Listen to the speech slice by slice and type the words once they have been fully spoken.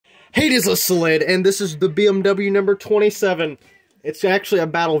Hey, this is Slid, and this is the BMW number 27. It's actually a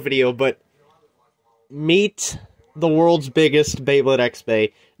battle video, but meet the world's biggest Beyblade X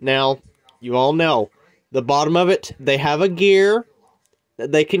Bay. Now, you all know, the bottom of it, they have a gear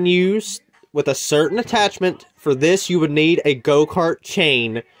that they can use with a certain attachment. For this, you would need a go-kart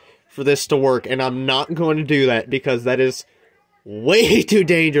chain for this to work, and I'm not going to do that because that is way too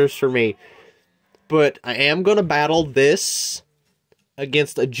dangerous for me. But I am going to battle this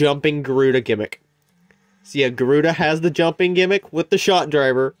against a jumping Garuda gimmick. So yeah, Garuda has the jumping gimmick with the shot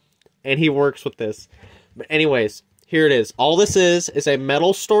driver, and he works with this. But anyways, here it is. All this is a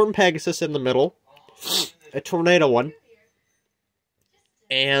metal Storm Pegasus in the middle, a tornado one,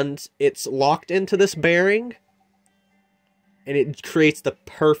 and it's locked into this bearing, and it creates the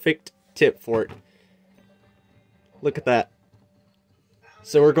perfect tip for it. Look at that.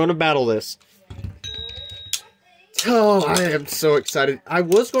 So we're going to battle this. Oh, I am so excited. I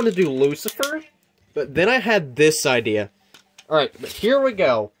was going to do Lucifer, but then I had this idea. Alright, but here we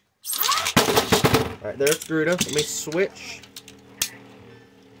go. Alright, there's Garuda. Let me switch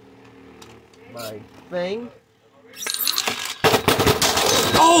my thing.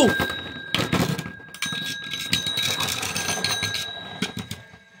 Oh!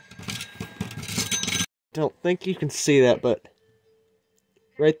 Don't think you can see that, but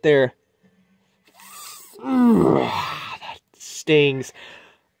right there. That stings.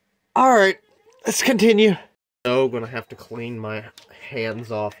 Alright, let's continue. So, gonna have to clean my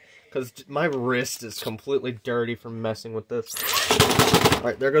hands off, because my wrist is completely dirty from messing with this.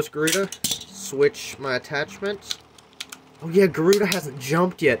 Alright, there goes Garuda. Switch my attachment. Oh yeah, Garuda hasn't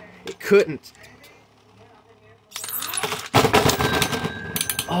jumped yet. It couldn't.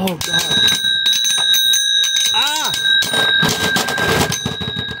 Oh god. Ah!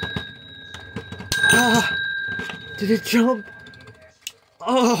 Ah! Did it jump?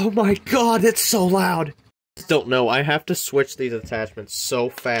 Oh my god, it's so loud! Don't know, I have to switch these attachments so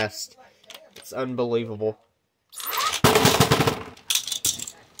fast. It's unbelievable.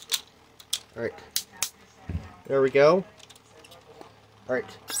 Alright. There we go. Alright.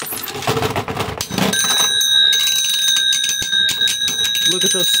 Look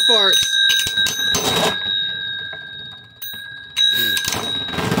at those sparks!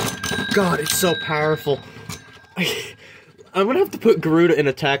 God, it's so powerful. I'm gonna have to put Garuda in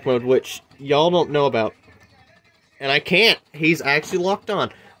attack mode, which y'all don't know about. And I can't. He's actually locked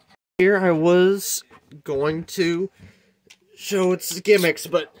on. Here I was going to show its gimmicks,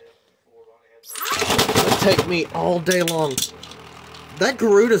 but it'll take me all day long. That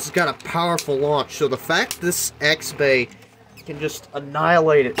Garuda's got a powerful launch, so the fact this X-Bay can just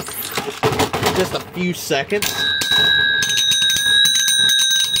annihilate it in just a few seconds.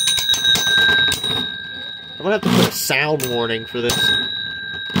 I'm gonna have to put a sound warning for this.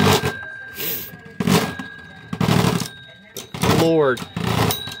 Lord.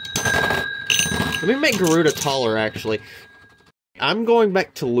 Let me make Garuda taller, actually. I'm going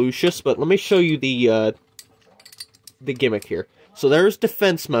back to Lucius, but let me show you the gimmick here. So there's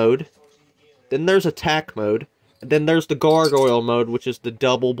defense mode, then there's attack mode, and then there's the gargoyle mode, which is the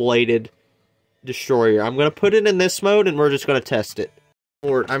double-bladed destroyer. I'm gonna put it in this mode, and we're just gonna test it.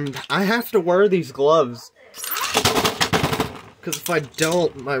 Lord, I have to wear these gloves. Because if I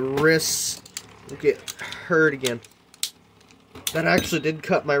don't, my wrists will get hurt again. That actually did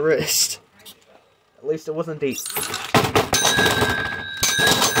cut my wrist. At least it wasn't deep.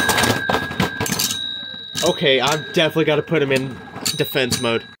 Okay, I've definitely got to put him in defense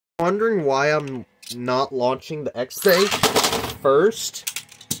mode. Wondering why I'm not launching the X-Bay first?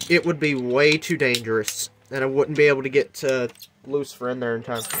 It would be way too dangerous. And I wouldn't be able to get Lucifer in there in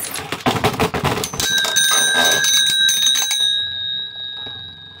time.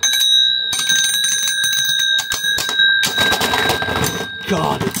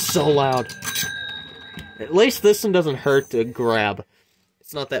 God, it's so loud. At least this one doesn't hurt to grab.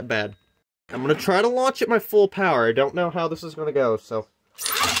 It's not that bad. I'm gonna try to launch at my full power. I don't know how this is gonna go, so.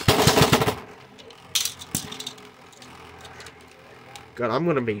 God, I'm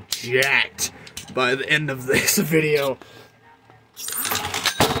gonna be jacked by the end of this video.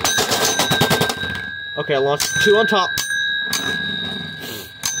 Okay, I launched 2 on top.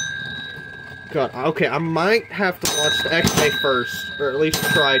 God, okay, I might have to launch the X-Bay first, or at least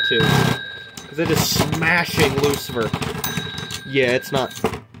try to, because it is smashing Lucifer. Yeah, it's not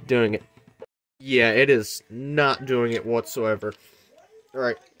doing it. Yeah, it is not doing it whatsoever.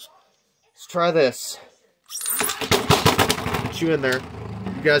 Alright, let's try this. Get you in there.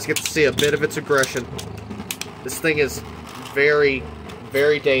 You guys get to see a bit of its aggression. This thing is very,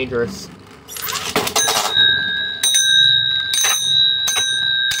 very dangerous.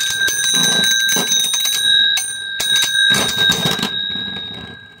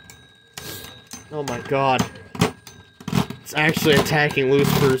 Oh my god. It's actually attacking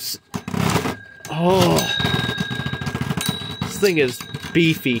Lucifer's. Oh. This thing is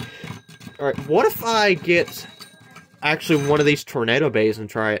beefy. Alright, what if I get actually one of these tornado bays and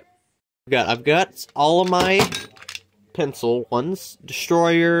try it? I've got all of my pencil ones.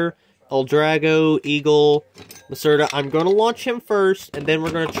 Destroyer, El Drago, Eagle, Lacerda. I'm going to launch him first, and then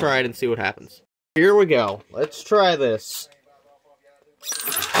we're going to try it and see what happens. Here we go. Let's try this.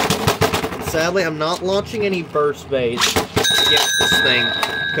 Sadly, I'm not launching any burst bays against this thing,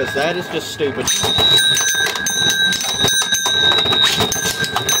 because that is just stupid.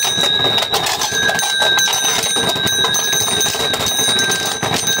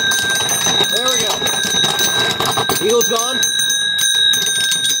 There we go. Eagle's gone.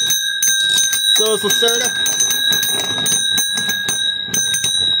 So is Lacerda.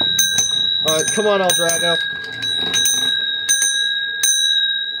 Alright, come on, El Drago.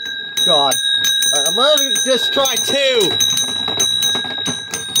 God. Alright, I'm gonna just try two.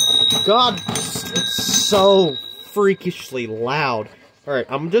 God, it's so freakishly loud. Alright,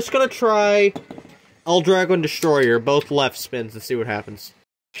 I'm just gonna try El Drago and Destroyer, both left spins, and see what happens.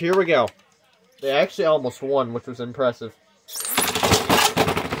 Here we go. They actually almost won, which was impressive.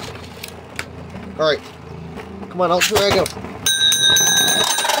 Alright. Come on, El Drago.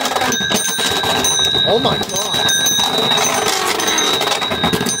 Oh my god.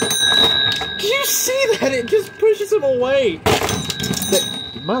 Did you see that? It just pushes him away.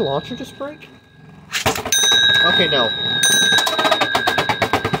 Did my launcher just break? Okay, no.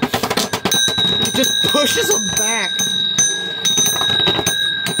 It just pushes him back.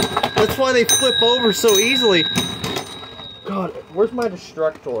 That's why they flip over so easily. God, where's my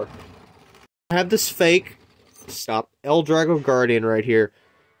Destructor? I have this fake, El Drago Guardian right here.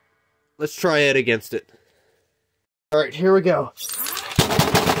 Let's try it against it. Alright, here we go.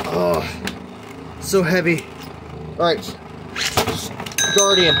 Oh, so heavy. Alright.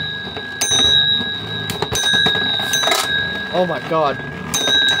 Guardian. Oh my god.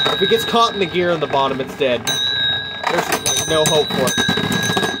 If it gets caught in the gear on the bottom, it's dead. There's like no hope for it.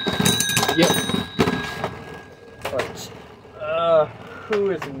 Yep. Alright. Who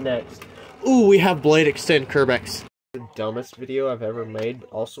is next? Ooh, we have Blade Extend Kerbex. The dumbest video I've ever made, but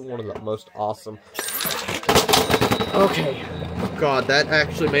also one of the most awesome. Okay. God, that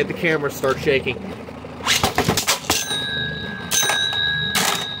actually made the camera start shaking.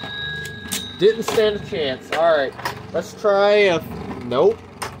 Didn't stand a chance. Alright. Let's try a... Nope.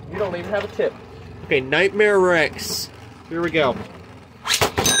 You don't even have a tip. Okay, Nightmare Rex. Here we go.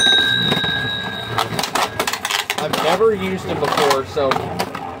 I've never used him before, so...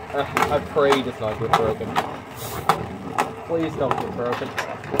 I pray he does not get broken. Please don't get broken.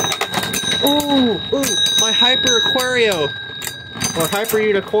 Ooh! Ooh! My Hyper Aquario! Or Hyper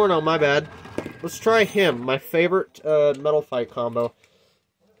Unicorno, my bad. Let's try him. My favorite Metal Fight combo.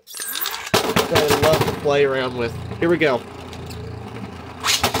 That I love to play around with. Here we go.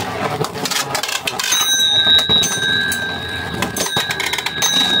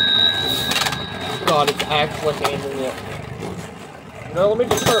 God, it's actually handling it. No, let me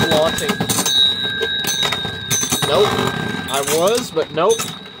just start launching. Nope. I was, but nope.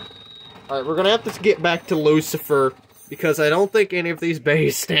 Alright, we're gonna have to get back to Lucifer, because I don't think any of these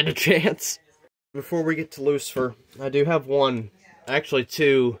bays stand a chance. Before we get to Lucifer, I do have one, actually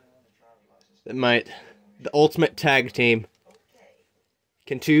two, that might... The ultimate tag team.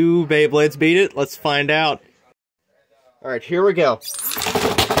 Can two Beyblades beat it? Let's find out. Alright, here we go.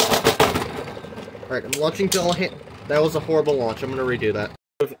 Alright, I'm launching Delahan. That was a horrible launch. I'm going to redo that.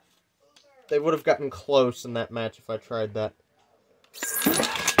 They would have gotten close in that match if I tried that.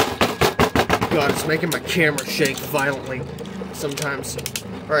 God, it's making my camera shake violently sometimes.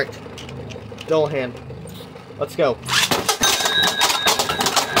 Alright. Delahan. Let's go.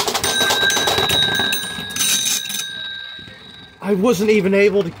 I wasn't even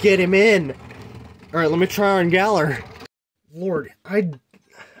able to get him in. Alright, let me try on Galler. Lord, I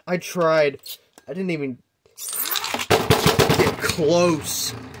tried. I didn't even... get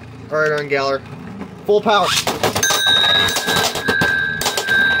close. Alright, on Galler. Full power.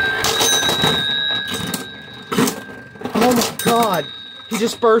 Oh my god. He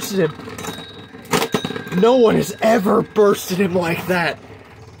just bursted him. No one has ever bursted him like that.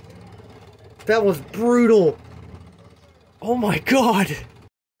 That was brutal. Oh my god.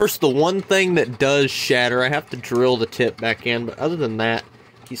 First, the one thing that does shatter, I have to drill the tip back in, but other than that,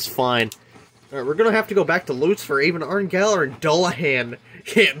 he's fine. Alright, we're gonna have to go back to Lucifer. Even Arn Galler and Dullahan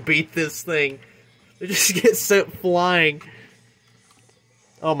can't beat this thing. They just get sent flying.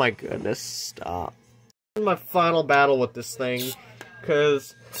 Oh my goodness, stop. This is my final battle with this thing,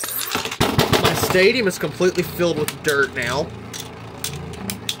 because my stadium is completely filled with dirt now.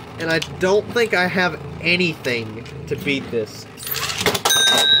 And I don't think I have anything to beat this.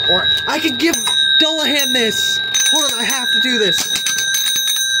 Or I could give Dullahan this! Hold on, I have to do this!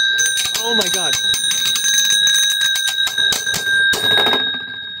 Oh my god.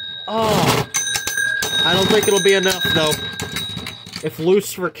 Oh. I don't think it'll be enough, though. If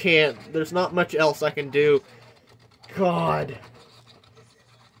Lucifer can't, there's not much else I can do. God.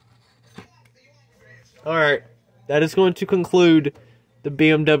 Alright. That is going to conclude the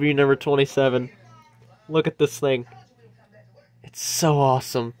BMW number 27. Look at this thing. It's so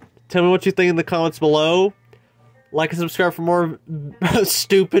awesome. Tell me what you think in the comments below. Like and subscribe for more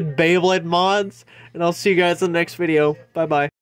stupid Beyblade mods. And I'll see you guys in the next video. Bye-bye.